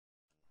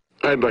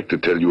I'd like to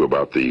tell you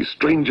about the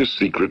strangest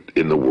secret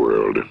in the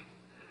world.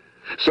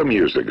 Some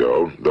years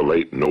ago, the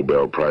late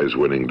Nobel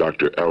Prize-winning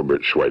Dr.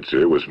 Albert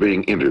Schweitzer was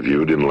being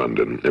interviewed in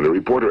London, and a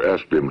reporter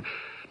asked him,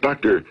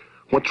 "Doctor,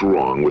 what's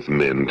wrong with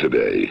men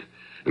today?"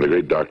 And the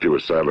great doctor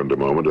was silent a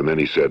moment, and then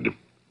he said,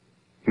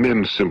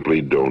 "Men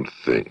simply don't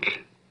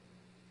think."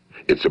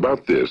 It's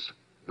about this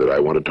that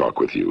I want to talk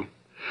with you.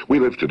 We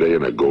live today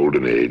in a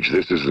golden age.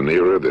 This is an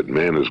era that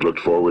man has looked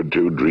forward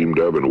to, dreamed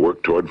of, and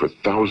worked toward for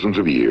thousands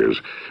of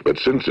years. But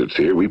since it's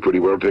here, we pretty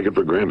well take it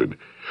for granted.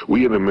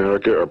 We in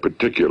America are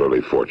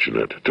particularly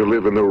fortunate to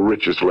live in the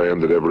richest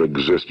land that ever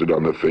existed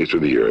on the face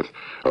of the earth,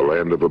 a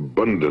land of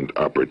abundant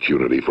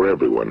opportunity for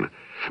everyone.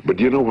 But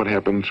do you know what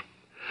happens?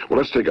 Well,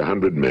 let's take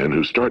 100 men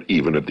who start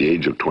even at the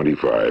age of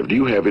 25. Do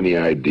you have any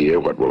idea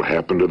what will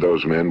happen to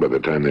those men by the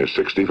time they're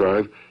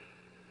 65?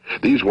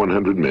 These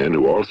 100 men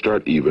who all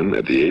start even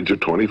at the age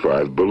of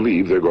 25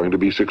 believe they're going to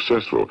be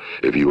successful.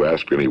 If you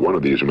asked any one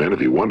of these men if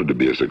he wanted to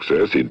be a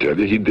success, he'd tell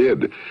you he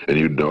did. And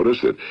you'd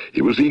notice that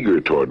he was eager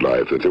toward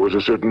life, that there was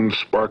a certain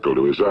sparkle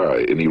to his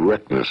eye, an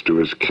erectness to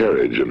his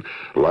carriage, and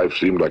life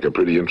seemed like a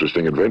pretty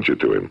interesting adventure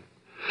to him.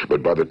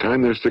 But by the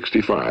time they're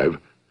 65,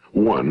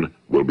 1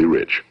 will be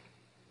rich.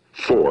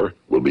 4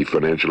 will be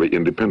financially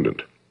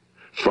independent.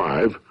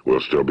 5 will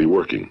still be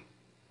working.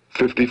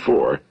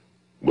 54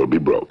 will be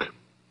broke.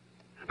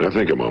 Now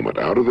think a moment.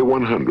 Out of the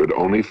 100,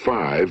 only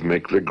 5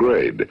 make the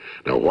grade.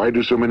 Now why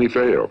do so many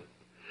fail?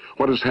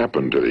 What has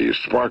happened to the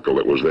sparkle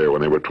that was there when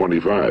they were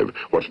 25?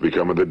 What's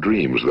become of the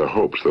dreams, the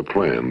hopes, the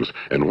plans?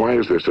 And why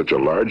is there such a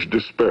large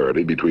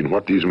disparity between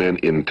what these men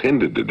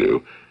intended to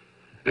do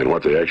and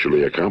what they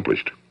actually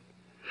accomplished?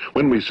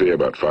 When we say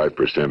about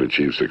 5%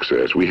 achieve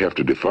success, we have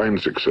to define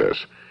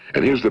success.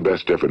 And here's the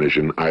best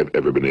definition I've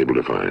ever been able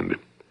to find.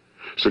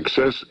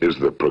 Success is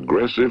the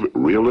progressive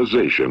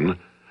realization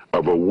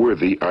of a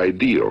worthy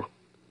ideal.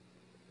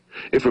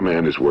 If a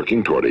man is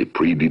working toward a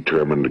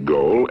predetermined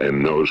goal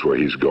and knows where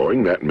he's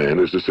going, that man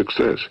is a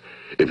success.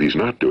 If he's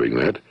not doing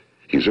that,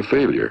 he's a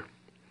failure.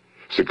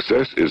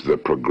 Success is the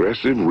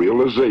progressive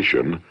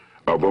realization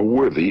of a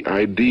worthy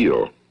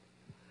ideal.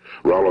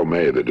 Rollo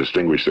May, the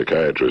distinguished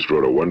psychiatrist,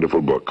 wrote a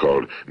wonderful book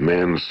called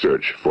Man's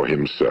Search for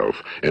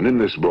Himself. And in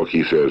this book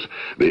he says,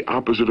 the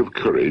opposite of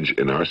courage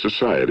in our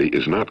society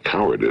is not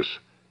cowardice.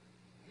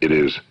 It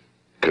is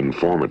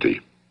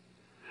conformity.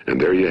 And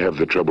there you have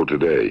the trouble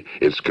today.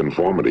 It's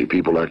conformity,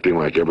 people acting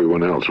like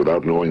everyone else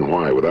without knowing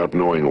why, without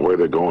knowing where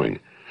they're going.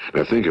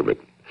 Now think of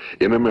it.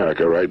 In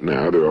America right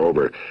now, there are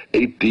over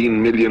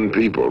 18 million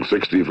people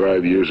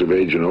 65 years of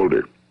age and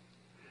older.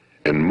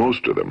 And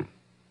most of them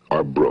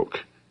are broke.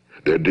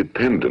 They're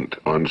dependent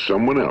on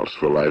someone else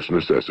for life's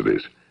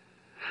necessities.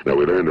 Now,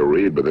 we learn to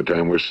read by the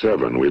time we're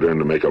 7. We learn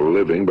to make a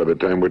living by the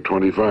time we're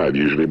 25.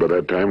 Usually by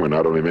that time, we're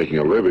not only making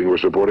a living, we're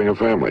supporting a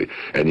family.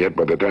 And yet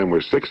by the time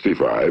we're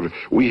 65,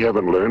 we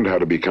haven't learned how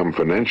to become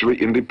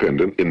financially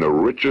independent in the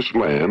richest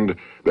land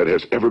that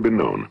has ever been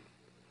known.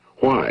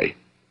 Why?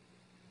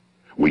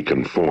 We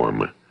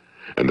conform.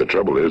 And the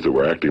trouble is that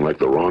we're acting like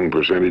the wrong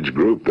percentage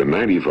group, the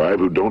 95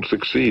 who don't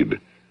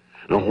succeed.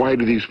 Now, why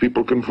do these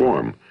people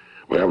conform?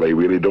 Well, they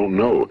really don't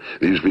know.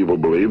 These people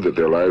believe that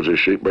their lives are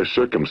shaped by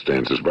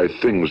circumstances, by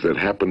things that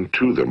happen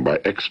to them,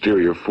 by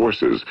exterior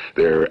forces.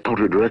 They're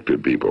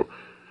outer-directed people.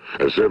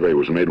 A survey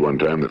was made one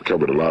time that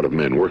covered a lot of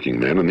men, working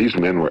men, and these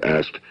men were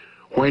asked,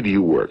 "Why do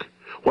you work?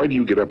 Why do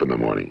you get up in the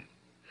morning?"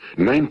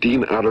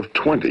 19 out of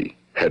 20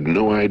 had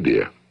no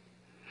idea.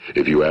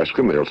 If you ask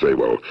them, they'll say,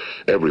 well,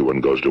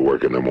 everyone goes to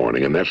work in the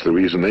morning, and that's the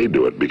reason they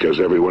do it, because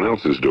everyone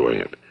else is doing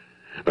it.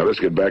 Now let's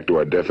get back to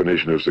our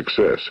definition of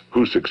success.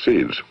 Who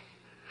succeeds?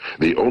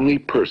 The only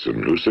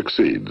person who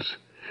succeeds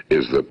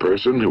is the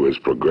person who is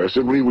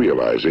progressively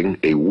realizing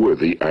a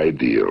worthy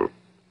ideal.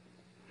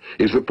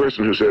 He's the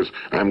person who says,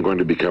 I'm going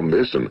to become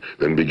this, and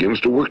then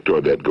begins to work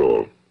toward that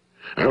goal.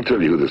 I'll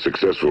tell you who the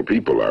successful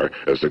people are.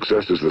 A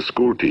success is the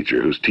school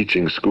teacher who's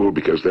teaching school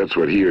because that's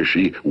what he or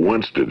she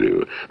wants to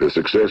do. The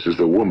success is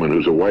the woman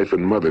who's a wife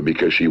and mother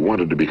because she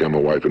wanted to become a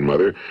wife and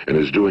mother and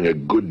is doing a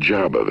good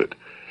job of it.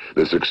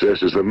 The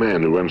success is the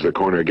man who runs the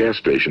corner gas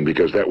station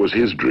because that was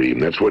his dream.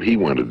 That's what he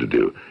wanted to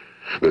do.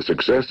 The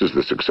success is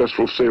the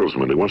successful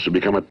salesman who wants to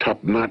become a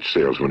top-notch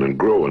salesman and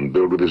grow and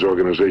build with his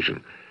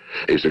organization.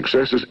 A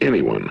success is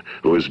anyone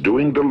who is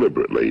doing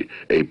deliberately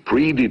a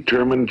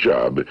predetermined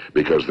job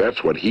because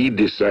that's what he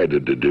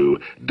decided to do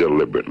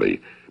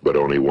deliberately. But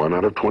only 1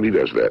 out of 20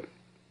 does that.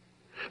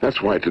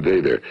 That's why today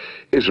there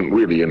isn't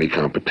really any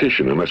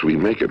competition unless we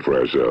make it for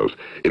ourselves.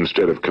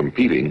 Instead of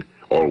competing,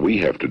 all we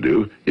have to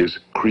do is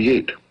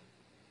create.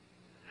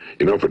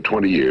 You know, for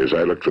 20 years,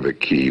 I looked for the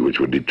key which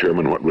would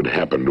determine what would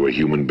happen to a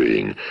human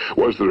being.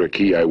 Was there a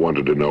key I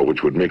wanted to know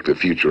which would make the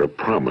future a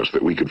promise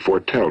that we could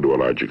foretell to a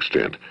large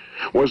extent?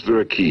 Was there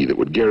a key that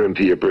would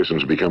guarantee a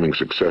person's becoming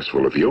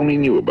successful if he only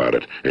knew about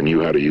it and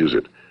knew how to use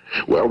it?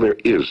 Well, there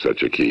is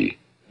such a key,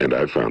 and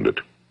I've found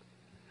it.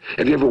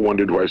 Have you ever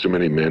wondered why so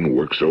many men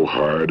work so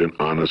hard and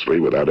honestly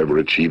without ever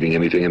achieving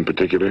anything in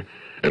particular,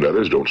 and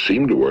others don't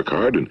seem to work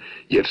hard and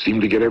yet seem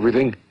to get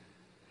everything?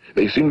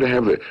 They seem to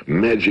have the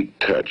magic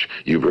touch.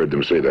 You've heard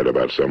them say that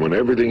about someone.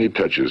 Everything he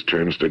touches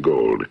turns to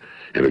gold.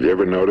 And have you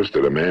ever noticed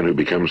that a man who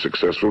becomes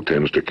successful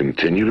tends to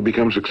continue to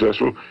become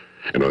successful?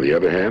 And on the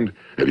other hand,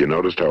 have you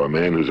noticed how a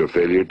man who's a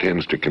failure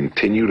tends to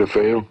continue to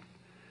fail?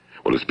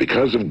 Well, it's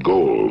because of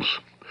goals.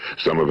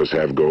 Some of us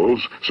have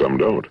goals, some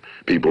don't.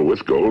 People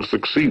with goals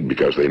succeed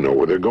because they know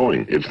where they're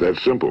going. It's that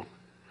simple.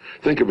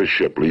 Think of a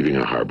ship leaving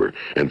a harbor,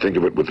 and think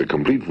of it with the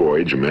complete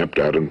voyage mapped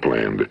out and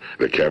planned.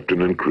 The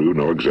captain and crew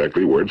know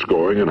exactly where it's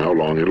going and how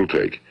long it'll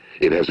take.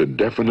 It has a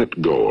definite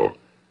goal.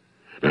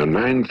 Now,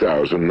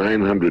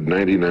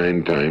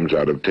 9,999 times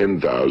out of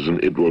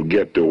 10,000, it will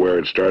get to where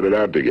it started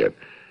out to get.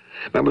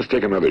 Now, let's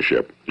take another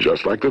ship,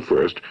 just like the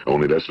first,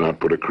 only let's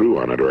not put a crew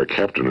on it or a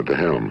captain at the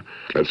helm.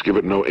 Let's give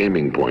it no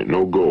aiming point,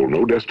 no goal,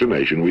 no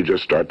destination. We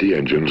just start the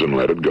engines and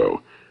let it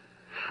go.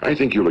 I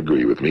think you'll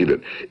agree with me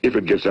that if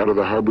it gets out of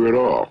the harbor at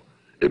all,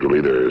 it will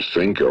either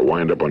sink or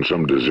wind up on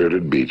some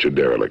deserted beach, a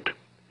derelict.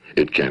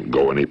 It can't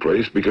go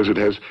anyplace because it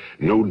has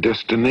no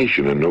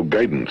destination and no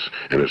guidance,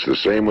 and it's the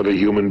same with a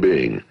human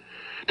being.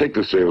 Take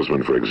the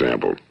salesman, for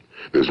example.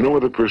 There's no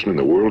other person in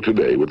the world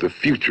today with the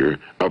future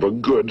of a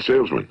good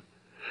salesman.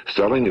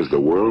 Selling is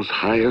the world's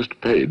highest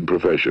paid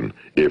profession,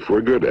 if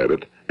we're good at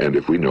it and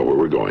if we know where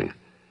we're going.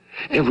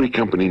 Every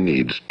company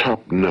needs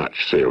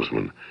top-notch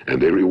salesmen,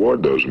 and they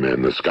reward those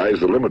men. The sky's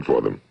the limit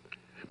for them.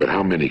 But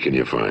how many can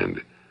you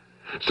find?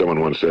 Someone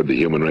once said the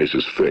human race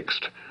is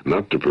fixed,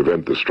 not to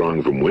prevent the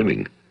strong from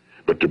winning,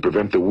 but to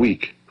prevent the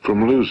weak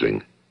from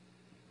losing.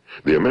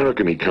 The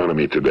American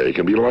economy today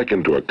can be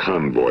likened to a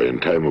convoy in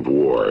time of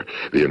war.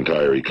 The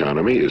entire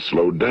economy is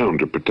slowed down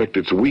to protect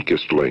its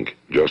weakest link,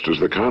 just as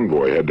the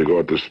convoy had to go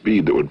at the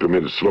speed that would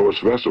permit its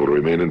slowest vessel to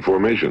remain in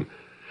formation.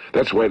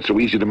 That's why it's so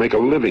easy to make a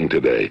living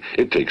today.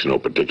 It takes no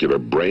particular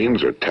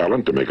brains or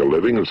talent to make a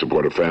living and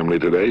support a family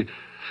today.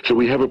 So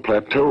we have a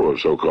plateau of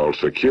so-called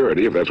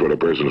security, if that's what a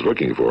person's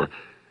looking for.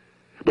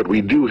 But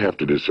we do have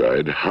to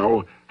decide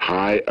how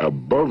high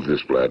above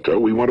this plateau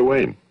we want to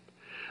aim.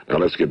 Now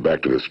let's get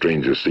back to the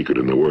strangest secret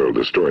in the world,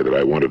 the story that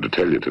I wanted to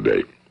tell you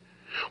today.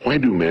 Why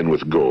do men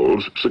with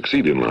goals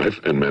succeed in life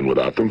and men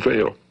without them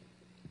fail?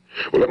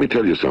 Well, let me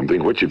tell you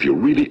something which, if you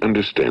really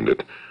understand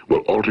it, will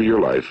alter your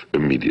life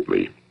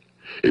immediately.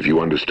 If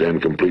you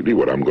understand completely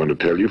what I'm going to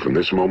tell you from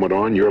this moment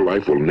on, your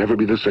life will never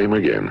be the same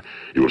again.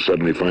 You will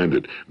suddenly find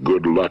that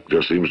good luck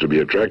just seems to be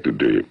attracted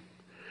to you.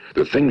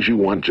 The things you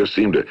want just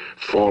seem to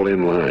fall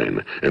in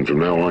line, and from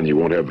now on you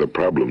won't have the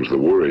problems, the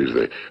worries,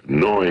 the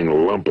gnawing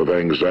lump of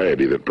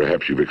anxiety that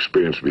perhaps you've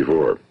experienced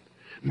before.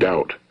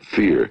 Doubt,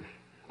 fear,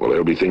 well,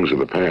 they'll be things of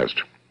the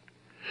past.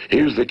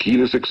 Here's the key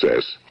to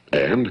success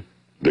and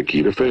the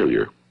key to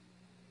failure.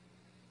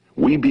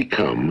 We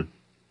become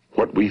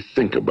what we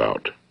think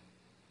about.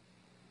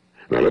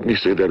 Now let me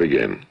say that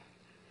again.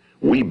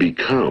 We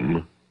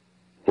become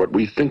what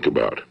we think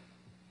about.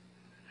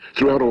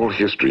 Throughout all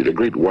history, the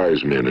great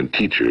wise men and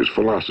teachers,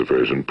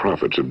 philosophers and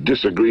prophets have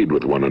disagreed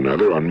with one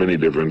another on many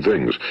different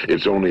things.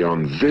 It's only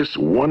on this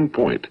one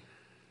point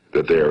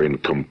that they are in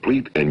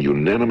complete and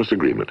unanimous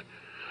agreement.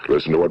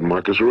 Listen to what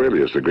Marcus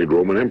Aurelius, the great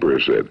Roman emperor,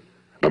 said.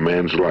 A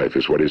man's life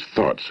is what his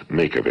thoughts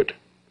make of it.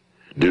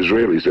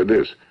 Disraeli said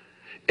this.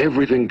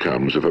 Everything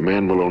comes if a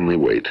man will only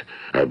wait.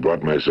 I've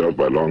brought myself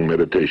by long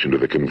meditation to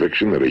the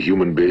conviction that a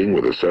human being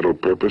with a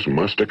settled purpose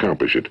must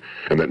accomplish it,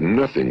 and that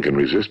nothing can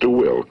resist a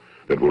will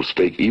that will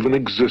stake even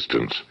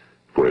existence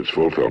for its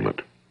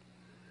fulfillment.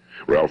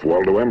 Ralph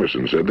Waldo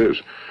Emerson said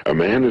this, a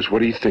man is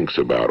what he thinks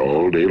about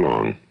all day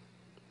long.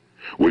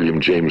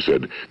 William James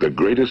said, the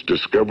greatest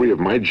discovery of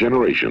my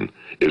generation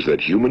is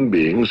that human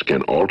beings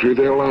can alter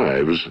their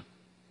lives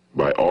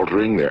by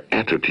altering their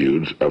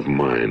attitudes of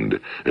mind.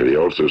 And he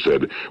also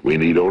said, we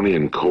need only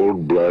in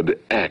cold blood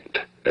act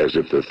as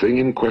if the thing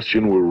in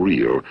question were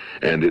real,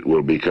 and it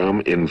will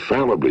become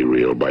infallibly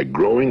real by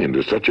growing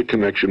into such a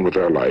connection with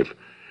our life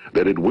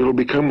that it will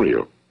become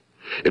real.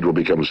 It will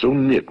become so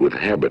knit with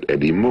habit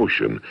and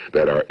emotion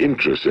that our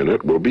interest in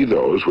it will be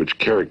those which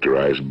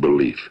characterize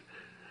belief.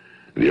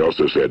 And he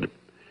also said,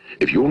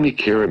 if you only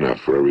care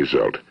enough for a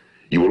result,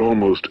 you will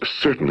almost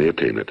certainly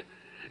attain it.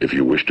 If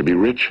you wish to be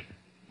rich,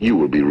 you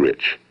will be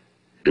rich.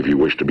 If you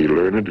wish to be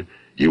learned,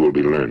 you will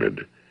be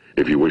learned.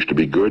 If you wish to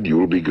be good, you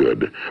will be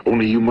good.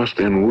 Only you must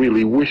then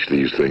really wish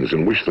these things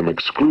and wish them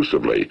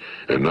exclusively,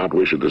 and not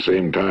wish at the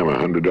same time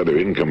 100 other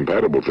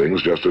incompatible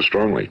things just as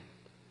strongly.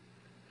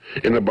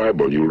 In the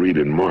Bible, you read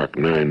in Mark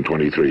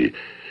 9:23,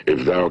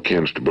 if thou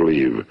canst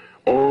believe,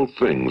 all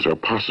things are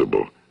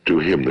possible to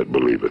him that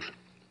believeth.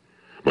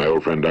 My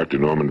old friend Dr.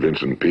 Norman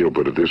Vincent Peale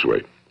put it this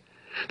way,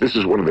 this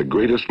is one of the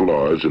greatest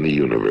laws in the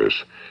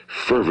universe.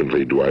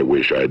 Fervently do I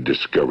wish I had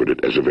discovered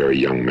it as a very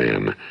young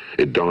man.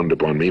 It dawned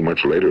upon me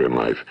much later in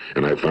life,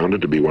 and I found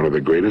it to be one of the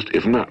greatest,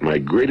 if not my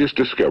greatest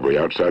discovery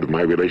outside of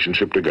my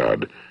relationship to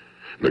God.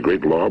 The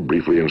great law,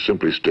 briefly and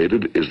simply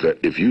stated, is that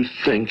if you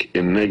think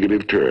in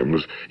negative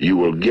terms, you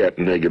will get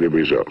negative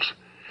results.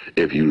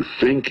 If you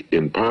think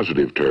in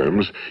positive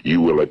terms, you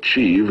will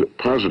achieve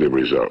positive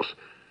results.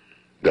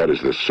 That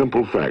is the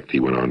simple fact, he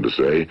went on to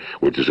say,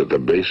 which is at the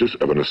basis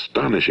of an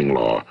astonishing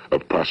law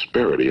of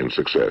prosperity and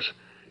success.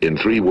 In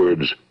 3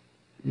 words,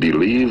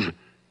 believe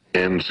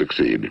and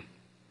succeed.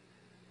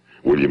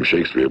 William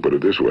Shakespeare put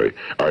it this way: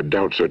 our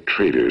doubts are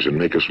traitors and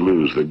make us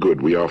lose the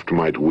good we oft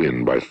might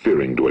win by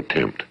fearing to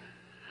attempt.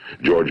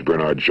 George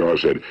Bernard Shaw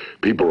said,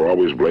 people are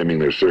always blaming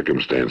their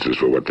circumstances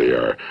for what they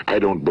are. I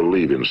don't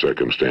believe in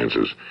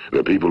circumstances.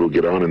 The people who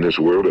get on in this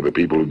world are the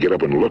people who get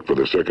up and look for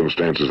the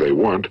circumstances they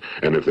want,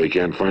 and if they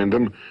can't find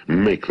them,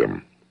 make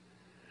them.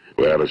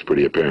 Well, it's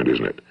pretty apparent,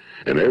 isn't it?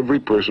 And every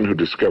person who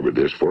discovered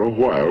this for a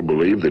while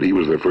believed that he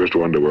was the first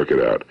one to work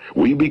it out.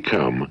 We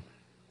become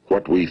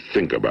what we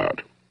think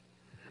about.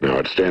 Now,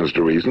 it stands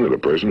to reason that a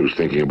person who's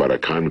thinking about a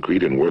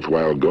concrete and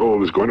worthwhile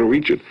goal is going to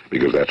reach it,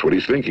 because that's what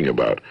he's thinking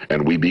about,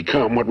 and we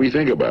become what we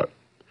think about.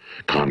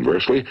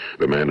 Conversely,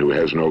 the man who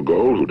has no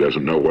goal, who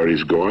doesn't know where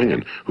he's going,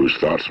 and whose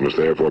thoughts must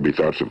therefore be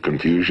thoughts of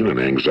confusion and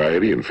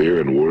anxiety and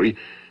fear and worry,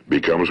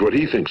 becomes what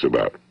he thinks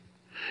about.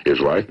 His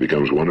life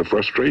becomes one of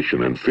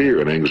frustration and fear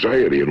and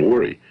anxiety and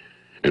worry.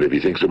 And if he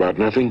thinks about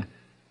nothing,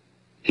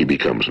 he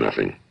becomes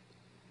nothing.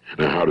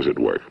 Now, how does it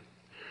work?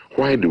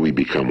 Why do we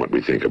become what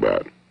we think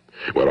about?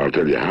 Well, I'll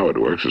tell you how it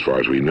works as far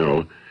as we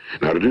know.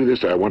 Now, to do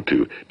this, I want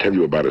to tell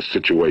you about a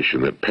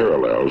situation that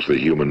parallels the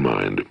human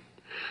mind.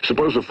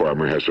 Suppose a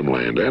farmer has some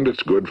land, and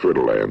it's good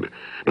fertile land.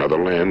 Now, the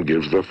land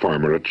gives the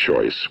farmer a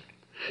choice.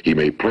 He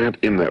may plant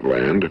in that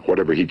land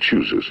whatever he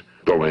chooses.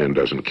 The land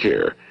doesn't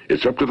care.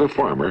 It's up to the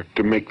farmer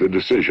to make the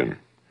decision.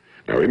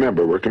 Now,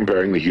 remember, we're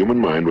comparing the human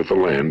mind with the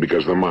land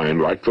because the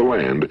mind, like the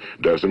land,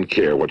 doesn't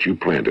care what you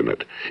plant in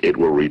it. It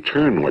will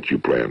return what you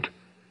plant,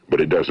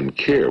 but it doesn't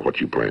care what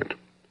you plant.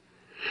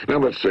 Now,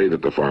 let's say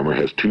that the farmer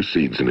has 2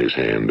 seeds in his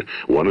hand.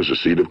 One is a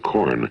seed of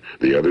corn.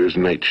 The other is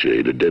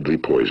nightshade, a deadly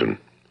poison.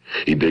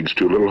 He digs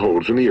 2 little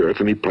holes in the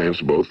earth, and he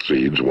plants both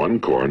seeds, one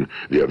corn,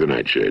 the other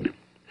nightshade.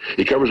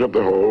 He covers up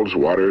the holes,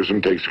 waters,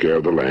 and takes care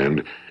of the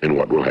land, and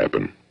what will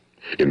happen?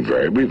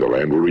 Invariably, the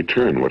land will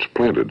return what's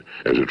planted.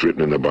 As it's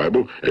written in the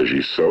Bible, as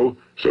ye sow,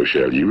 so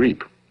shall ye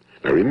reap.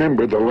 Now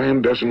remember, the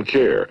land doesn't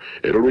care.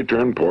 It'll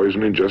return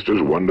poison in just as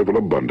wonderful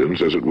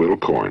abundance as it will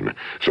corn.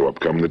 So up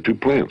come the 2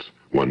 plants,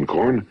 one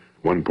corn,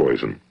 one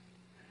poison.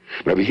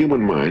 Now, the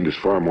human mind is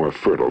far more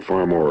fertile,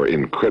 far more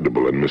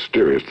incredible and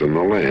mysterious than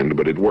the land,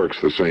 but it works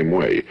the same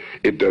way.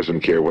 It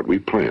doesn't care what we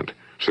plant.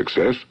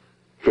 Success,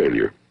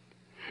 failure.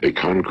 A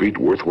concrete,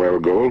 worthwhile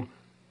goal,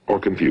 or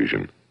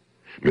confusion.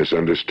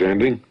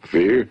 Misunderstanding,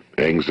 fear,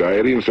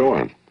 anxiety, and so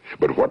on.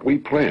 But what we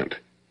plant,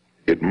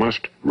 it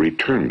must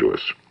return to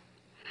us.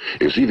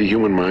 You see, the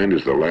human mind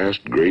is the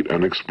last great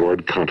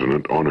unexplored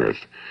continent on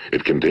Earth.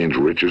 It contains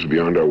riches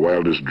beyond our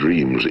wildest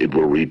dreams. It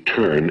will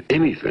return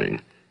anything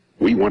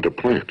we want to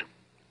plant.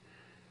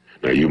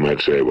 Now, you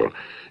might say, well,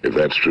 if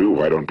that's true,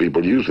 why don't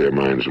people use their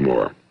minds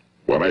more?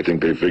 Well, I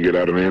think they figured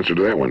out an answer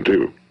to that one,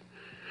 too.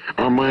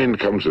 Our mind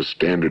comes as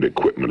standard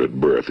equipment at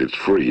birth. It's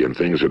free, and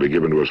things that are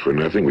given to us for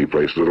nothing we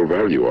place little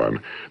value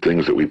on.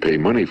 Things that we pay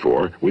money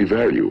for, we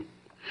value.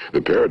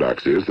 The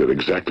paradox is that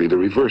exactly the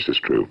reverse is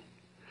true.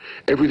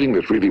 Everything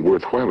that's really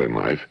worthwhile in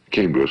life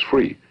came to us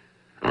free.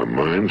 Our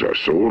minds, our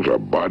souls, our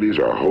bodies,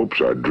 our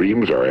hopes, our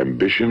dreams, our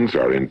ambitions,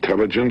 our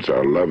intelligence,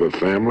 our love of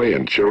family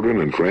and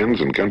children and friends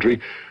and country,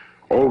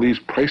 all these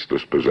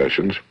priceless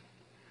possessions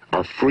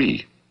are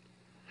free.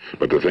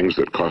 But the things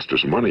that cost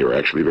us money are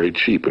actually very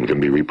cheap and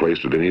can be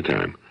replaced at any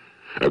time.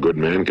 A good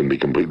man can be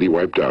completely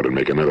wiped out and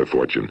make another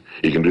fortune.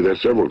 He can do that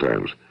several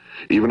times.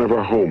 Even if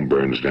our home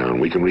burns down,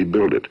 we can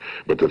rebuild it.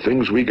 But the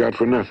things we got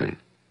for nothing,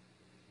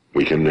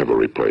 we can never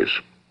replace.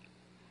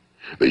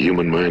 The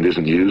human mind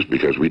isn't used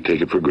because we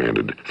take it for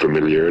granted.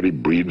 Familiarity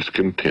breeds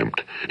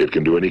contempt. It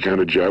can do any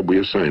kind of job we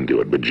assign to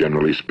it, but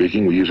generally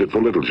speaking, we use it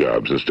for little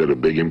jobs instead of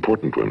big,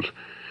 important ones.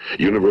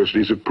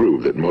 Universities have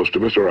proved that most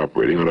of us are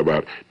operating on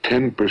about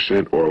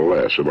 10% or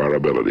less of our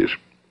abilities.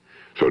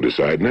 So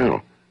decide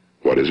now,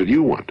 what is it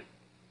you want?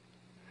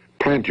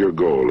 Plant your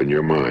goal in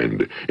your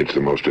mind. It's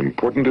the most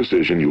important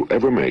decision you'll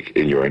ever make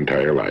in your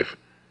entire life.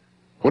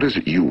 What is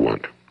it you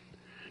want?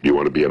 Do you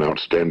want to be an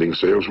outstanding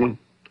salesman?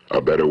 A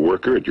better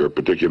worker at your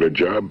particular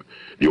job?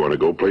 Do you want to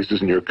go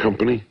places in your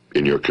company,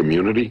 in your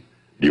community?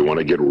 Do you want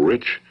to get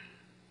rich?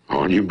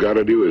 All you've got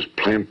to do is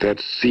plant that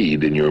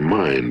seed in your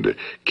mind,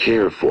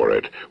 care for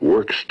it,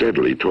 work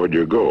steadily toward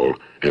your goal,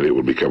 and it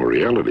will become a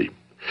reality.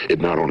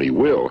 It not only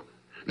will,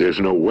 there's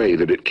no way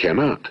that it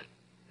cannot.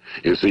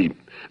 You see,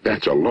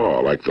 that's a law,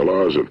 like the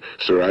laws of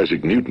Sir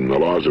Isaac Newton, the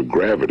laws of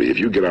gravity. If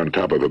you get on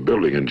top of a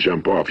building and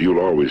jump off, you'll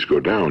always go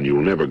down.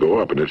 You'll never go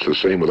up, and it's the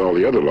same with all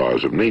the other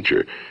laws of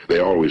nature. They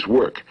always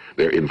work.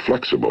 They're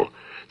inflexible.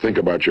 Think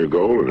about your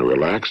goal in a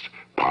relaxed,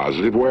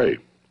 positive way.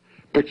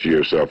 Picture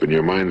yourself in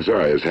your mind's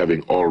eye as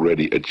having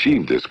already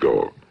achieved this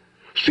goal.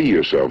 See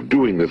yourself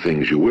doing the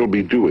things you will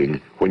be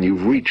doing when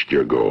you've reached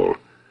your goal.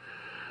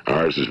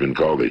 Ours has been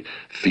called the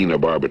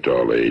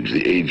phenobarbital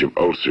age of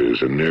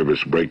ulcers and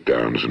nervous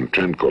breakdowns and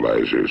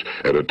tranquilizers.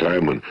 At a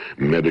time when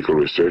medical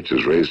research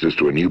has raised us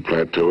to a new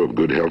plateau of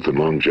good health and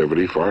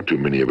longevity, far too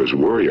many of us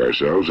worry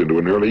ourselves into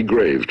an early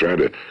grave trying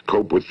to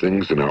cope with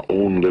things in our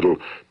own little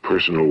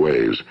personal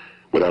ways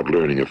without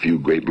learning a few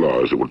great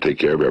laws that will take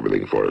care of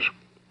everything for us.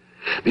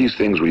 These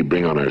things we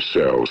bring on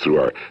ourselves through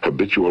our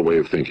habitual way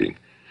of thinking.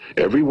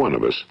 Every one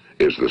of us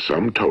is the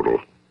sum total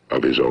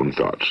of his own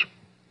thoughts.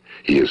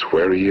 He is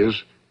where he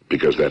is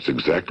because that's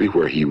exactly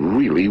where he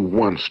really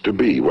wants to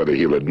be, whether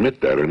he'll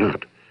admit that or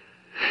not.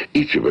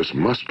 Each of us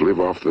must live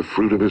off the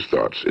fruit of his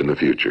thoughts in the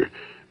future,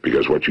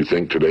 because what you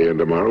think today and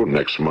tomorrow,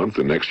 next month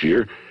and next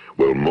year,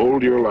 will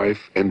mold your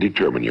life and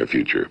determine your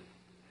future.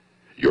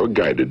 You're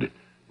guided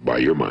by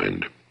your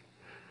mind.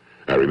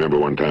 I remember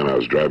one time I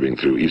was driving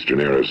through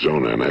eastern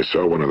Arizona, and I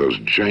saw one of those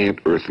giant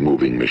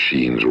earth-moving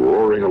machines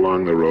roaring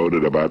along the road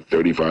at about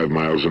 35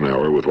 miles an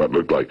hour with what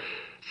looked like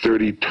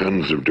 30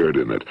 tons of dirt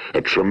in it,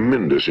 a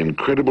tremendous,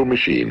 incredible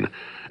machine,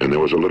 and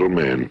there was a little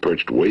man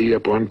perched way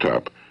up on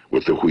top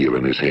with the wheel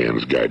in his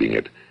hands guiding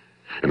it.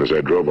 And as I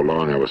drove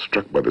along, I was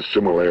struck by the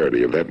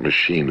similarity of that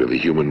machine to the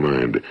human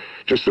mind.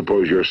 Just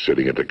suppose you're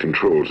sitting at the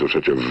controls of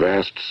such a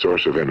vast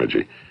source of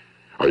energy.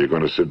 Are you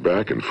going to sit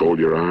back and fold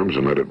your arms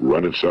and let it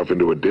run itself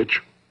into a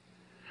ditch?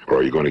 Or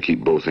are you going to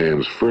keep both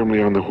hands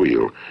firmly on the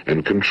wheel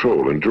and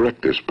control and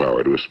direct this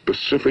power to a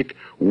specific,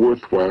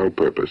 worthwhile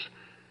purpose?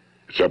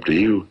 It's up to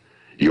you.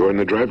 You're in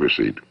the driver's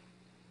seat.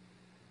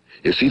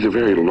 You see, the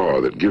very law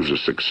that gives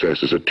us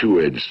success is a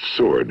two-edged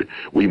sword.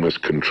 We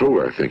must control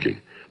our thinking.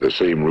 The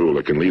same rule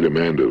that can lead a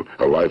man to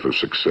a life of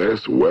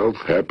success, wealth,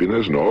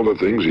 happiness, and all the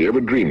things he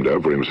ever dreamed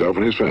of for himself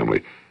and his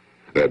family.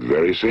 That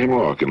very same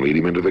law can lead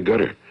him into the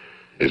gutter.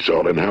 It's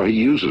all in how he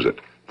uses it,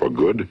 for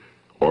good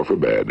or for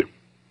bad.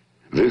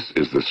 This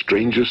is the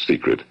strangest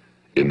secret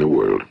in the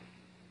world.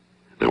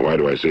 Now, why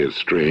do I say it's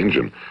strange,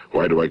 and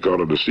why do I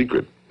call it a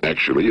secret?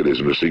 Actually, it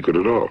isn't a secret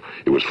at all.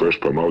 It was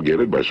first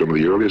promulgated by some of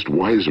the earliest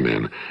wise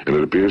men, and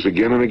it appears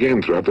again and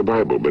again throughout the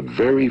Bible, but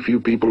very few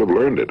people have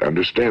learned it,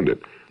 understand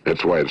it.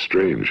 That's why it's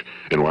strange,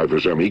 and why,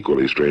 for some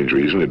equally strange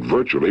reason, it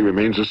virtually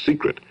remains a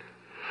secret.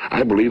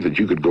 I believe that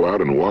you could go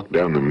out and walk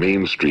down the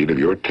main street of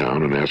your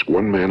town and ask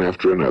one man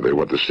after another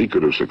what the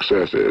secret of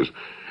success is,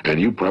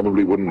 and you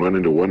probably wouldn't run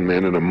into one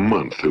man in a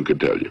month who could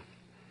tell you.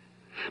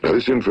 Now,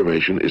 this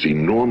information is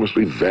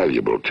enormously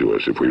valuable to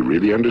us if we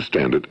really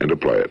understand it and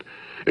apply it.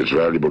 It's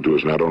valuable to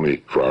us not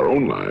only for our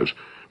own lives,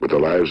 but the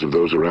lives of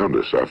those around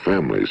us, our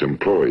families,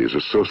 employees,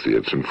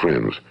 associates, and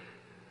friends.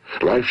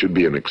 Life should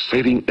be an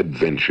exciting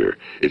adventure.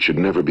 It should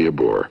never be a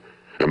bore.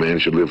 A man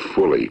should live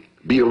fully,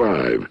 be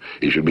alive.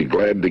 He should be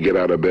glad to get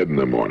out of bed in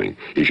the morning.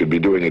 He should be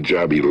doing a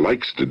job he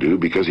likes to do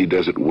because he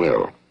does it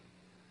well.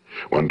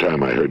 One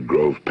time I heard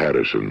Grove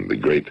Patterson, the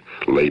great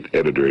late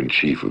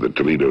editor-in-chief of the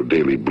Toledo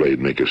Daily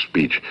Blade, make a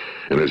speech,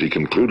 and as he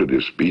concluded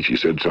his speech, he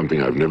said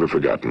something I've never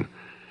forgotten.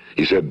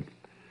 He said,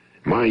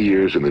 "My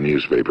years in the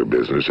newspaper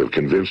business have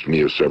convinced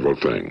me of several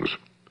things.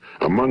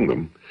 Among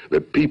them,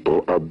 that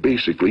people are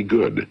basically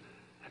good,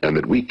 and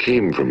that we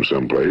came from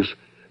someplace,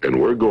 and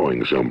we're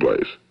going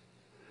someplace.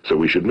 So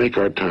we should make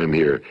our time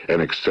here an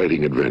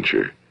exciting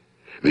adventure.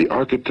 The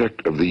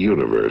architect of the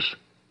universe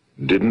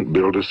didn't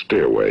build a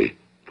stairway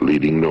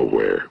leading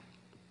nowhere."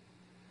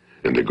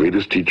 And the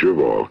greatest teacher of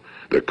all,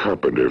 the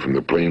carpenter from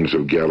the plains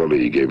of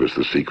Galilee, gave us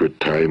the secret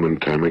time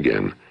and time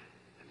again.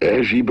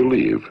 As ye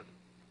believe,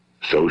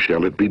 so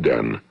shall it be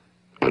done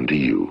unto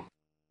you.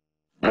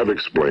 I've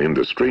explained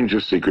the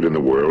strangest secret in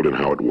the world and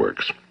how it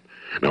works.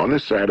 Now, on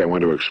this side, I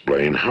want to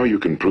explain how you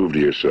can prove to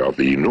yourself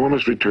the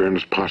enormous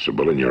returns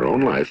possible in your own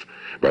life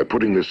by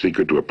putting this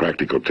secret to a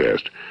practical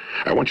test.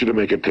 I want you to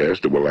make a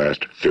test that will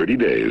last 30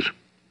 days.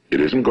 It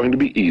isn't going to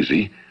be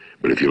easy,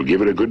 but if you'll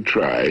give it a good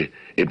try,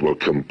 it will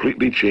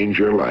completely change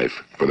your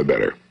life for the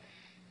better.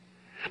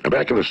 Now,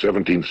 back in the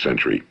 17th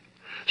century,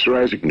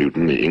 Sir Isaac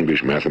Newton, the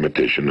English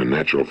mathematician and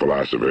natural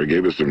philosopher,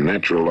 gave us some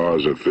natural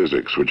laws of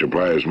physics which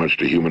apply as much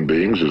to human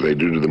beings as they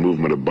do to the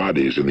movement of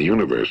bodies in the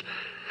universe.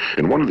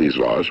 And one of these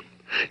laws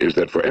is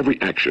that for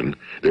every action,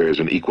 there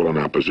is an equal and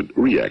opposite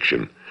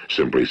reaction.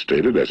 Simply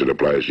stated, as it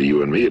applies to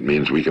you and me, it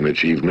means we can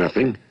achieve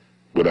nothing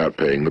without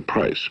paying the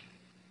price.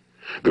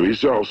 The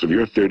results of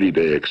your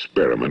 30-day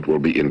experiment will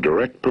be in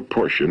direct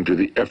proportion to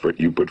the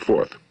effort you put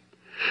forth.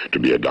 To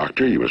be a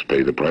doctor, you must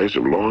pay the price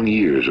of long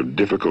years of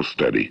difficult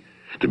study.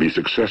 To be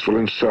successful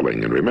in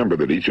selling, and remember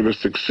that each of us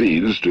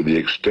succeeds to the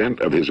extent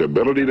of his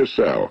ability to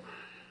sell.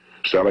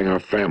 Selling our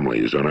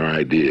families on our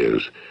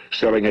ideas,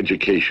 selling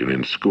education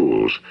in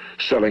schools,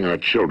 selling our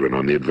children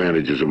on the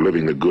advantages of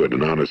living the good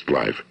and honest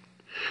life,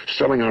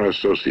 selling our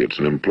associates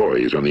and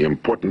employees on the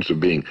importance of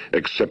being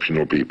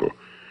exceptional people.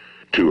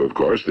 To, of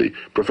course, the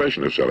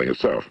profession of selling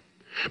itself.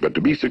 But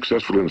to be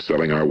successful in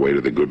selling our way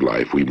to the good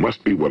life, we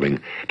must be willing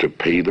to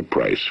pay the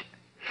price.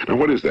 Now,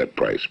 what is that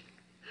price?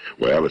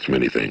 Well, it's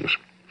many things.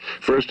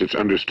 First, it's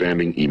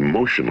understanding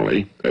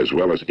emotionally, as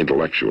well as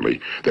intellectually,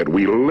 that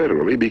we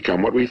literally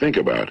become what we think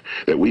about,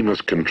 that we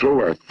must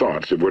control our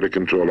thoughts if we're to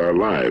control our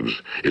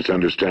lives. It's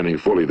understanding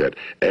fully that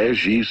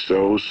as ye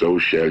sow, so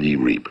shall ye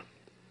reap.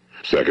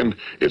 Second,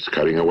 it's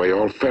cutting away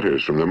all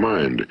fetters from the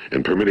mind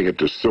and permitting it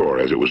to soar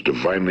as it was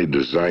divinely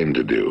designed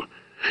to do.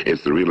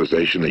 It's the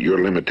realization that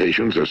your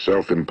limitations are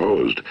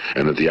self-imposed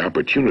and that the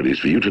opportunities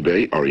for you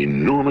today are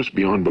enormous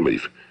beyond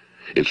belief.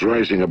 It's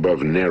rising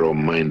above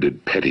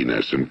narrow-minded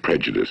pettiness and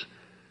prejudice.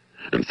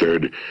 And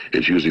third,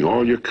 it's using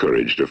all your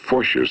courage to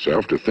force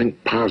yourself to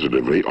think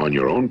positively on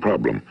your own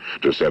problem,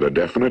 to set a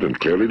definite and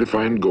clearly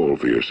defined goal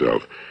for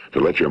yourself, to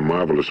let your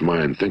marvelous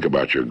mind think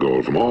about your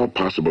goal from all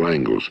possible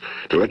angles,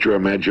 to let your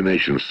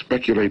imagination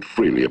speculate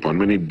freely upon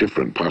many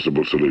different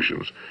possible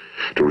solutions,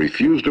 to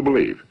refuse to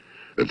believe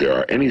that there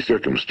are any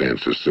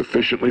circumstances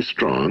sufficiently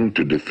strong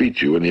to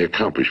defeat you in the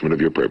accomplishment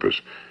of your purpose,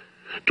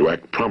 to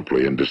act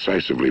promptly and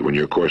decisively when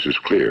your course is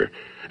clear,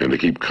 and to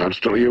keep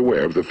constantly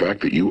aware of the fact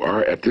that you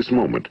are, at this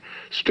moment,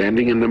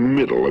 standing in the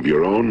middle of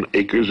your own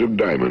acres of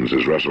diamonds,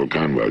 as Russell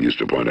Conwell used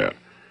to point out.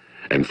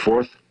 And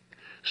fourth,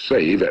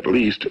 save at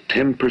least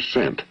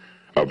 10%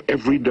 of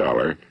every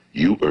dollar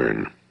you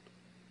earn.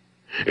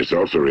 It's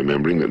also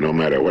remembering that no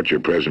matter what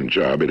your present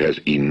job, it has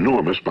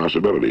enormous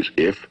possibilities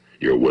if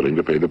you're willing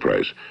to pay the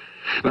price.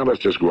 Now let's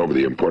just go over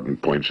the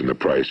important points in the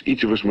price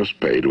each of us must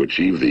pay to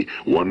achieve the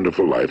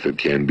wonderful life that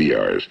can be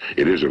ours.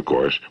 It is, of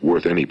course,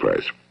 worth any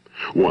price.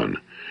 1.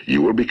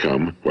 You will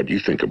become what you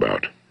think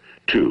about.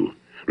 2.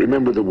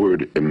 Remember the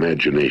word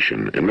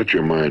imagination and let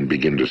your mind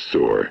begin to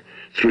soar.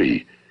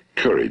 3.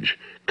 Courage.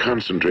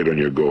 Concentrate on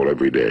your goal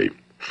every day.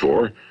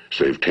 4.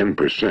 Save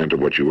 10% of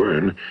what you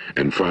earn.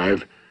 And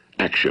 5.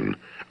 Action.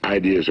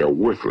 Ideas are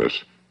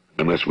worthless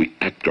unless we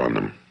act on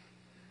them.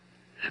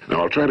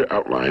 Now, I'll try to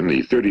outline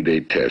the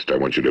 30-day test I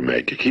want you to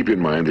make. Keep in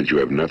mind that you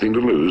have nothing to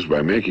lose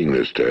by making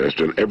this test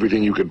and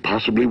everything you could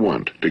possibly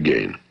want to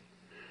gain.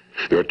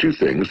 There are two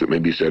things that may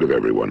be said of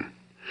everyone.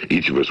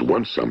 Each of us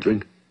wants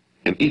something,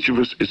 and each of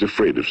us is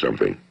afraid of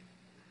something.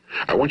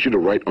 I want you to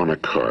write on a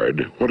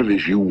card what it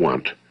is you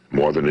want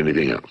more than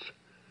anything else.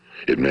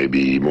 It may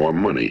be more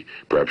money.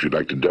 Perhaps you'd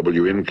like to double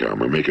your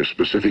income or make a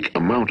specific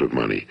amount of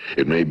money.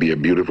 It may be a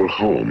beautiful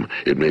home.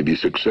 It may be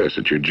success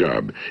at your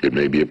job. It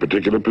may be a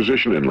particular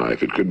position in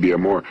life. It could be a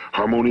more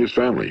harmonious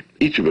family.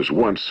 Each of us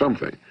wants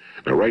something.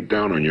 Now write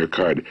down on your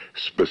card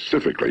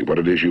specifically what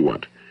it is you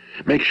want.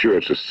 Make sure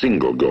it's a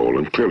single goal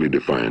and clearly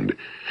defined.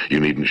 You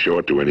needn't show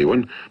it to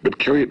anyone, but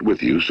carry it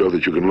with you so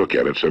that you can look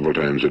at it several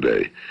times a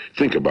day.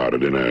 Think about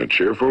it in a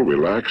cheerful,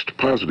 relaxed,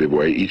 positive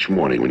way each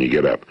morning when you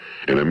get up,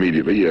 and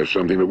immediately you have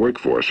something to work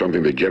for,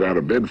 something to get out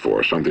of bed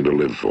for, something to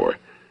live for.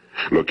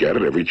 Look at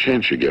it every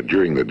chance you get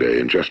during the day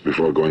and just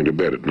before going to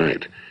bed at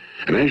night.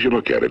 And as you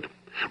look at it,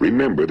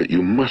 remember that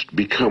you must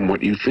become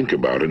what you think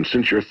about, and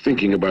since you're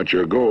thinking about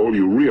your goal,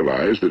 you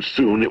realize that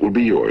soon it will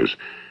be yours.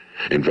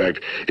 In fact,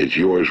 it's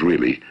yours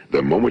really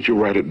the moment you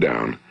write it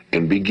down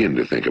and begin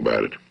to think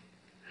about it.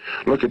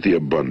 Look at the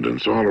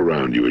abundance all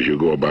around you as you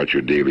go about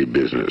your daily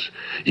business.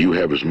 You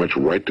have as much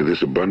right to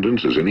this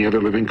abundance as any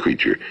other living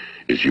creature.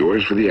 It's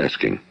yours for the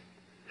asking.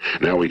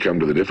 Now we come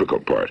to the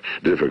difficult part.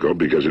 Difficult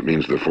because it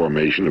means the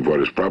formation of what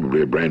is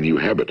probably a brand new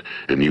habit,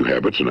 and new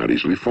habits are not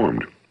easily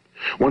formed.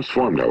 Once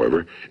formed,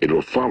 however, it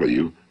will follow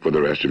you for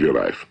the rest of your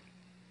life.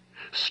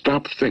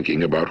 Stop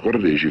thinking about what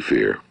it is you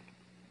fear.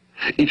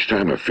 Each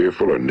time a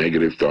fearful or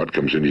negative thought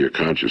comes into your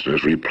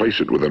consciousness,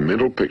 replace it with a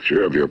mental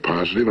picture of your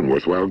positive and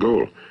worthwhile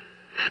goal.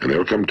 And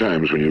there'll come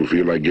times when you'll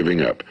feel like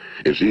giving up.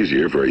 It's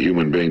easier for a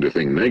human being to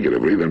think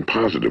negatively than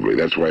positively.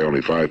 That's why only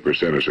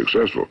 5% are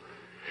successful.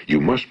 You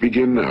must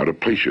begin now to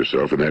place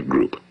yourself in that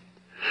group.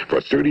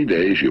 For 30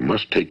 days, you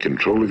must take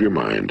control of your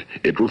mind.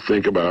 It will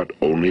think about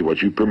only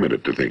what you permit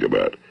it to think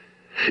about.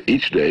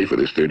 Each day for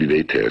this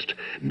 30-day test,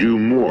 do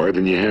more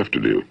than you have to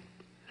do.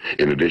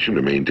 In addition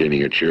to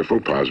maintaining a cheerful,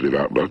 positive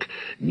outlook,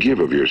 give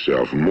of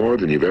yourself more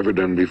than you've ever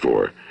done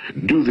before.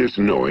 Do this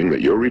knowing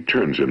that your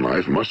returns in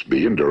life must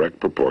be in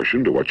direct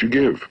proportion to what you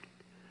give.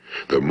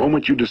 The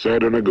moment you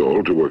decide on a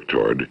goal to work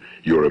toward,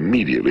 you're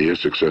immediately a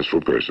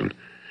successful person.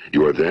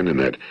 You are then in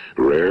that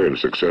rare and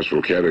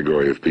successful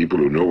category of people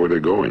who know where they're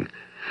going.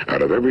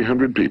 Out of every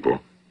 100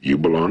 people, you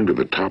belong to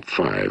the top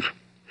 5.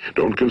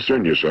 Don't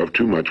concern yourself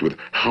too much with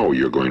how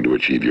you're going to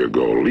achieve your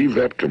goal. Leave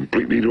that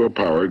completely to a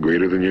power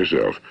greater than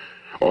yourself.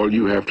 All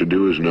you have to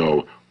do is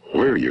know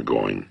where you're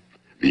going.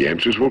 The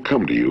answers will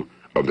come to you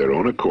of their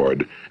own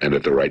accord and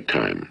at the right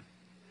time.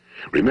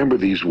 Remember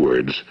these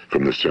words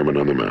from the Sermon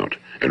on the Mount,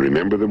 and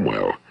remember them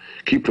well.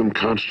 Keep them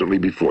constantly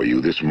before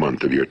you this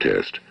month of your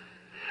test.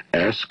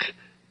 Ask,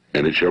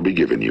 and it shall be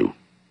given you.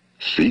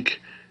 Seek,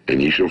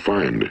 and ye shall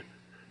find.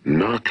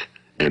 Knock,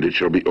 and it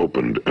shall be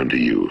opened unto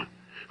you.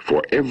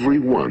 For every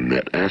one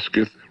that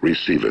asketh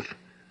receiveth,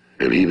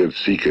 and he that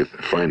seeketh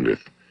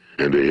findeth,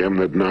 and to him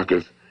that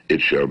knocketh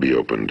it shall be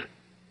opened.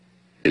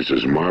 It's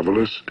as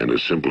marvelous and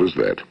as simple as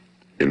that.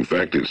 In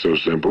fact, it's so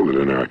simple that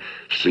in our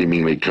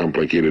seemingly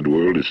complicated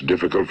world, it's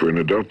difficult for an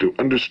adult to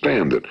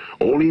understand that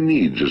all he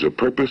needs is a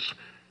purpose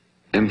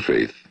and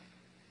faith.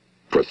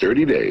 For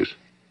 30 days,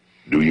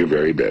 do your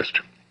very best.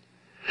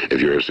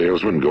 If you're a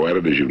salesman, go at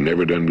it as you've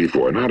never done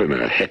before, not in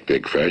a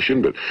hectic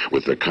fashion, but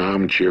with the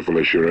calm, cheerful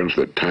assurance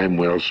that time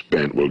well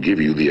spent will give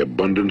you the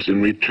abundance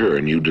in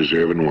return you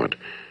deserve and want.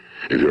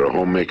 If you're a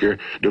homemaker,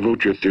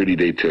 devote your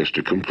 30-day test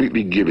to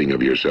completely giving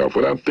of yourself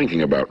without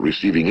thinking about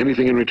receiving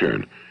anything in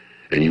return,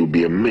 and you'll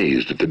be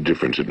amazed at the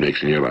difference it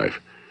makes in your life.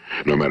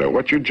 No matter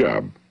what your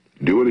job,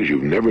 do it as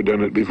you've never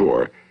done it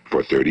before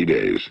for 30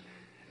 days.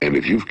 And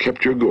if you've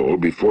kept your goal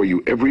before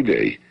you every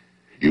day,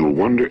 you'll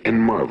wonder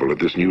and marvel at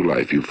this new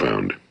life you've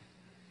found.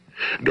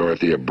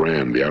 Dorothea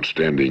Brand, the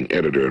outstanding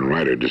editor and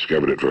writer,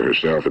 discovered it for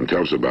herself and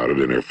tells about it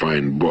in her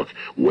fine book,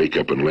 Wake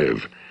Up and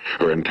Live.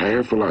 Her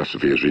entire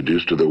philosophy is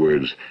reduced to the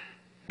words,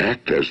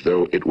 act as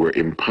though it were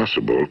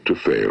impossible to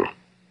fail.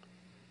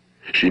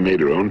 She made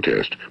her own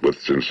test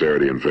with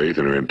sincerity and faith,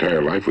 and her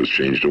entire life was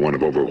changed to one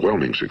of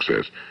overwhelming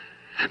success.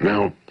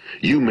 Now,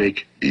 you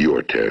make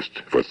your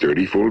test for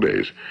 30 full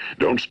days.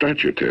 Don't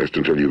start your test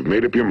until you've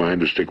made up your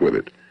mind to stick with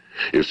it.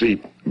 You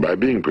see, by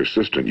being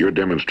persistent, you're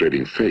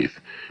demonstrating faith.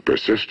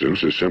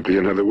 Persistence is simply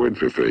another word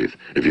for faith.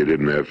 If you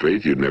didn't have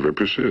faith, you'd never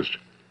persist.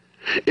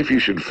 If you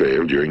should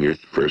fail during your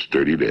first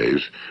 30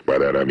 days, by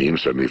that I mean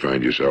suddenly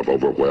find yourself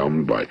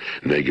overwhelmed by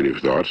negative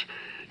thoughts,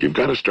 you've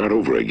got to start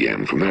over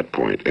again from that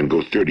point and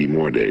go 30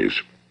 more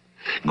days.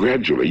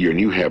 Gradually, your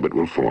new habit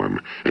will form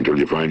until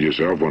you find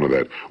yourself one of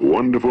that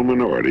wonderful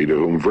minority to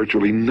whom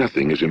virtually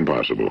nothing is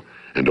impossible.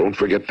 And don't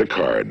forget the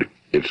card.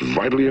 It's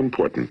vitally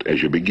important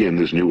as you begin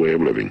this new way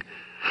of living.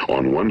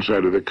 On one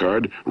side of the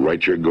card,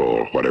 write your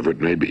goal, whatever it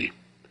may be.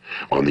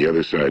 On the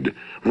other side,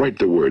 write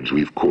the words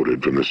we've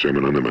quoted from the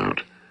Sermon on the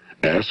Mount.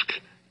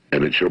 Ask,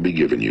 and it shall be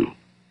given you.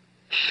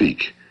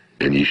 Seek,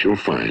 and ye shall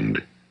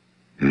find.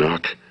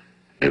 Knock,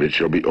 and it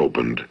shall be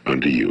opened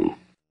unto you.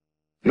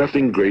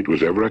 Nothing great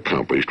was ever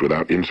accomplished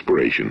without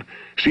inspiration.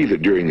 See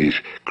that during these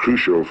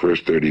crucial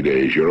first 30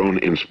 days, your own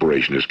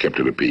inspiration is kept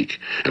at a peak.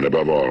 And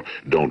above all,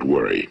 don't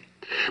worry.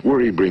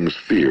 Worry brings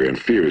fear, and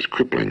fear is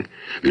crippling.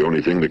 The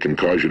only thing that can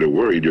cause you to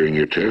worry during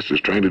your test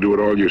is trying to do it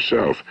all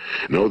yourself.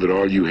 Know that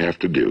all you have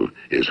to do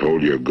is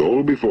hold your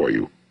goal before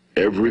you.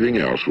 Everything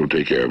else will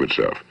take care of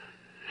itself.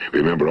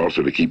 Remember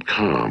also to keep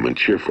calm and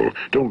cheerful.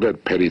 Don't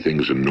let petty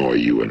things annoy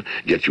you and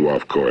get you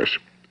off course.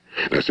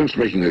 Now, since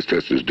making this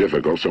test is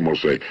difficult, some will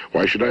say,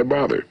 why should I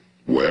bother?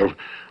 Well,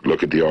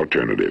 look at the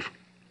alternative.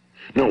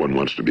 No one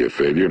wants to be a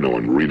failure. No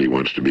one really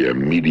wants to be a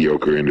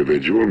mediocre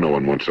individual. No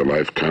one wants a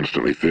life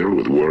constantly filled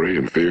with worry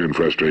and fear and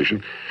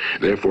frustration.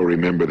 Therefore,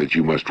 remember that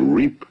you must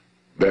reap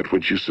that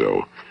which you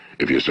sow.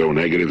 If you sow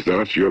negative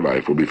thoughts, your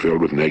life will be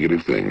filled with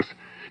negative things.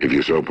 If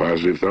you sow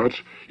positive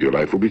thoughts, your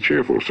life will be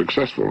cheerful,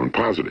 successful, and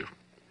positive.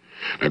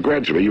 Now,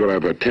 gradually, you will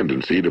have a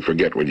tendency to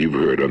forget what you've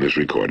heard on this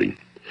recording.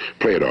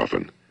 Play it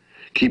often.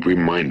 Keep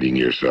reminding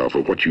yourself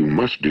of what you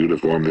must do to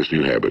form this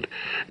new habit.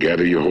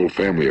 Gather your whole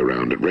family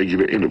around at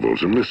regular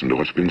intervals and listen to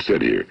what's been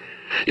said here.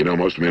 You know,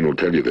 most men will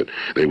tell you that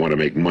they want to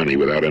make money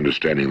without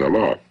understanding the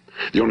law.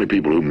 The only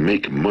people who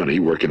make money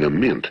work in a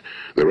mint.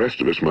 The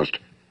rest of us must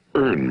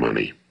earn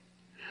money.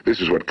 This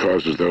is what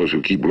causes those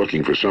who keep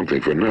looking for something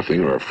for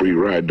nothing or a free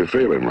ride to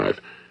fail in life.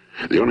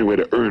 The only way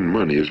to earn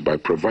money is by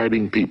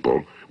providing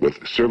people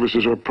with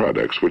services or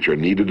products which are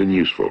needed and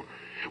useful.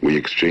 We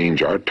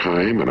exchange our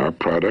time and our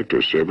product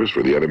or service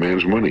for the other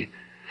man's money.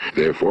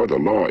 Therefore, the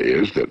law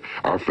is that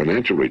our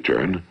financial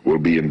return will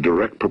be in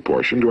direct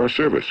proportion to our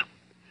service.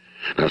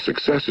 Now,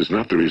 success is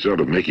not the result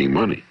of making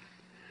money.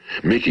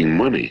 Making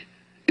money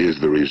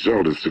is the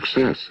result of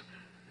success,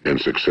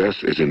 and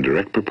success is in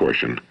direct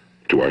proportion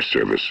to our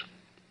service.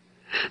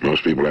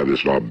 Most people have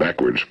this law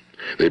backwards.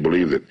 They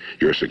believe that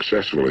you're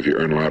successful if you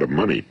earn a lot of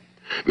money.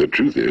 The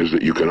truth is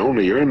that you can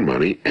only earn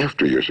money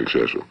after you're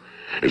successful.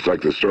 It's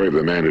like the story of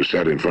the man who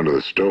sat in front of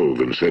the stove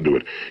and said to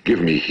it, "Give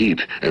me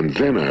heat, and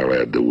then I'll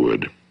add the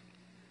wood."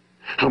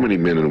 How many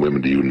men and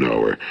women do you know,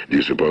 or do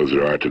you suppose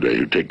there are today,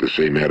 who take the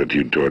same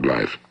attitude toward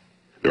life?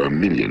 There are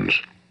millions.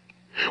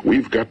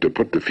 We've got to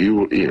put the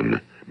fuel in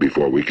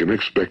before we can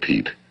expect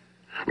heat.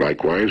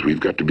 Likewise,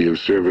 we've got to be of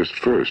service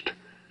first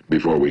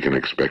before we can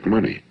expect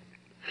money.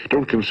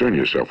 Don't concern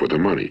yourself with the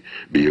money.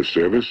 Be of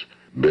service,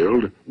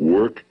 build,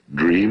 work,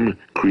 dream,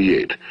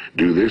 create.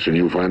 Do this and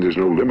you'll find there's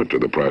no limit to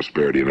the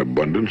prosperity and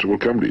abundance that will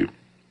come to you.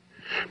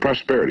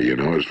 Prosperity, you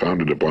know, is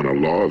founded upon a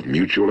law of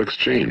mutual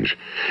exchange.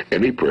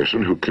 Any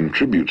person who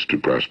contributes to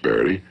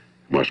prosperity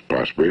must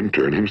prosper in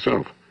turn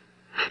himself.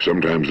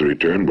 Sometimes the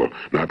return will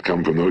not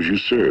come from those you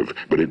serve,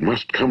 but it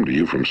must come to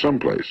you from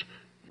someplace,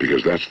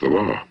 because that's the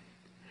law.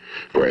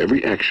 For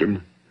every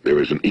action, there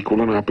is an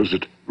equal and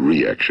opposite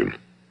reaction.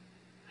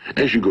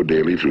 As you go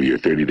daily through your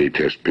 30-day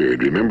test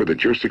period, remember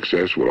that your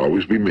success will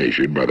always be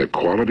measured by the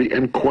quality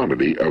and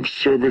quantity of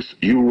service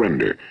you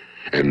render,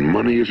 and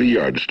money is a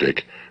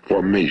yardstick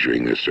for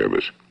measuring this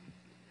service.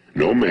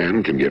 No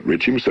man can get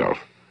rich himself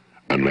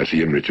unless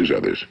he enriches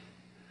others.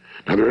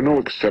 Now, there are no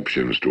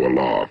exceptions to a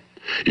law.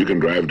 You can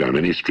drive down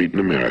any street in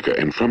America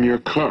and from your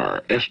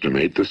car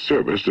estimate the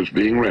service that's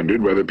being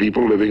rendered by the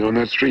people living on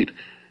that street.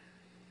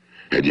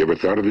 Had you ever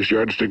thought of this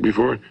yardstick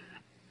before?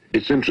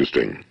 It's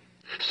interesting.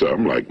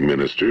 Some, like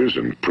ministers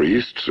and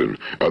priests and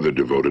other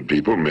devoted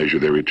people, measure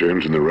their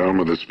returns in the realm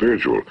of the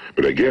spiritual,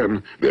 but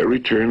again, their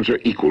returns are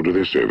equal to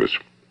their service.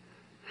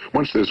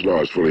 Once this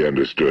law is fully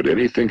understood,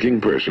 any thinking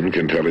person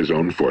can tell his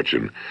own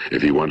fortune.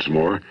 If he wants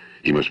more,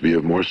 he must be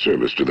of more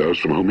service to those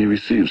from whom he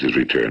receives his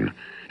return.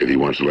 If he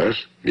wants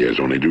less, he has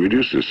only to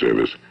reduce his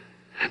service.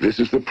 This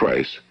is the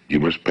price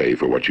you must pay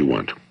for what you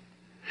want.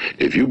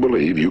 If you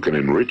believe you can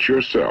enrich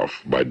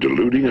yourself by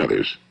deluding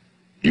others,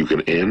 you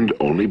can end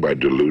only by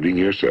deluding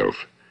yourself.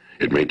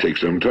 It may take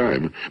some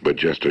time, but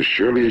just as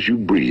surely as you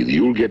breathe,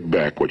 you'll get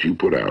back what you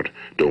put out.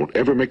 Don't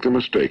ever make the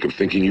mistake of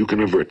thinking you can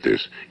avert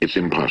this. It's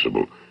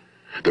impossible.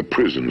 The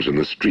prisons and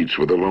the streets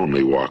where the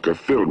lonely walk are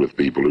filled with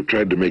people who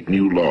tried to make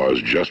new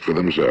laws just for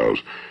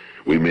themselves.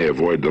 We may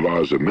avoid the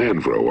laws of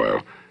man for a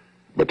while,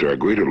 but there are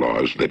greater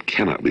laws that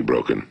cannot be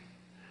broken.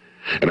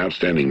 An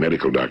outstanding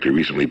medical doctor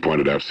recently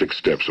pointed out 6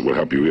 steps that will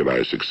help you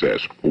realize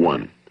success.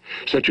 1.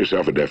 Set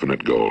yourself a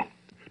definite goal.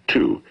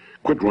 2.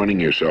 Quit running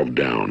yourself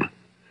down.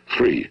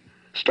 3.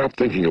 Stop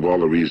thinking of all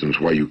the reasons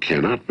why you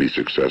cannot be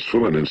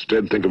successful and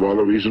instead think of all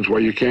the reasons why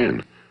you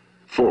can.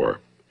 4.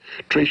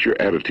 Trace your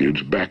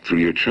attitudes back through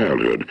your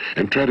childhood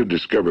and try to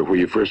discover where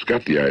you first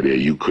got the idea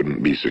you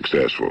couldn't be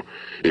successful,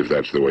 if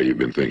that's the way you've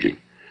been thinking.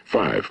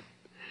 5.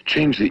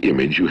 Change the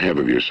image you have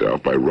of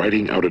yourself by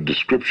writing out a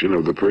description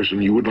of the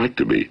person you would like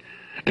to be.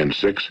 And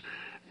 6.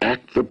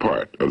 Act the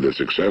part of the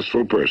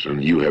successful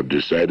person you have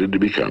decided to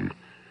become.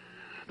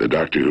 The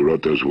doctor who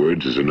wrote those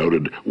words is a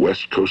noted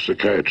West Coast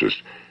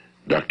psychiatrist,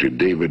 Dr.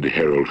 David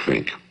Harold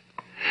Fink.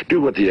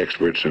 Do what the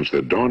experts since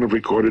the dawn of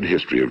recorded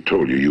history have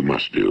told you you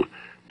must do.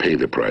 Pay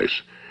the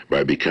price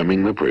by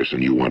becoming the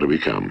person you want to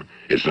become.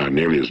 It's not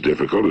nearly as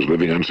difficult as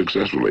living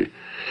unsuccessfully.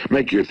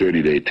 Make your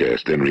 30-day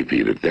test, then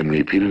repeat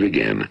it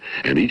again,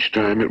 and each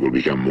time it will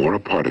become more a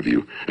part of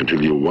you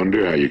until you'll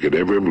wonder how you could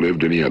ever have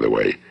lived any other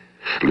way.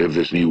 Live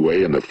this new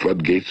way and the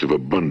floodgates of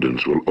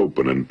abundance will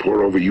open and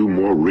pour over you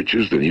more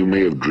riches than you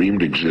may have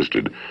dreamed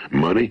existed.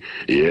 Money?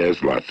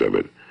 Yes, lots of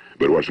it.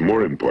 But what's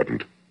more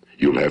important,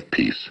 you'll have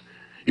peace.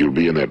 You'll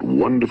be in that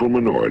wonderful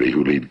minority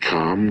who lead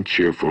calm,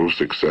 cheerful,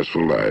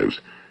 successful lives.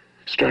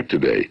 Start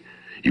today.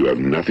 You have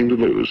nothing to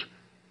lose,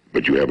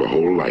 but you have a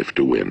whole life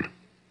to win.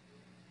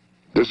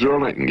 This is Earl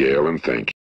Nightingale, and thank you.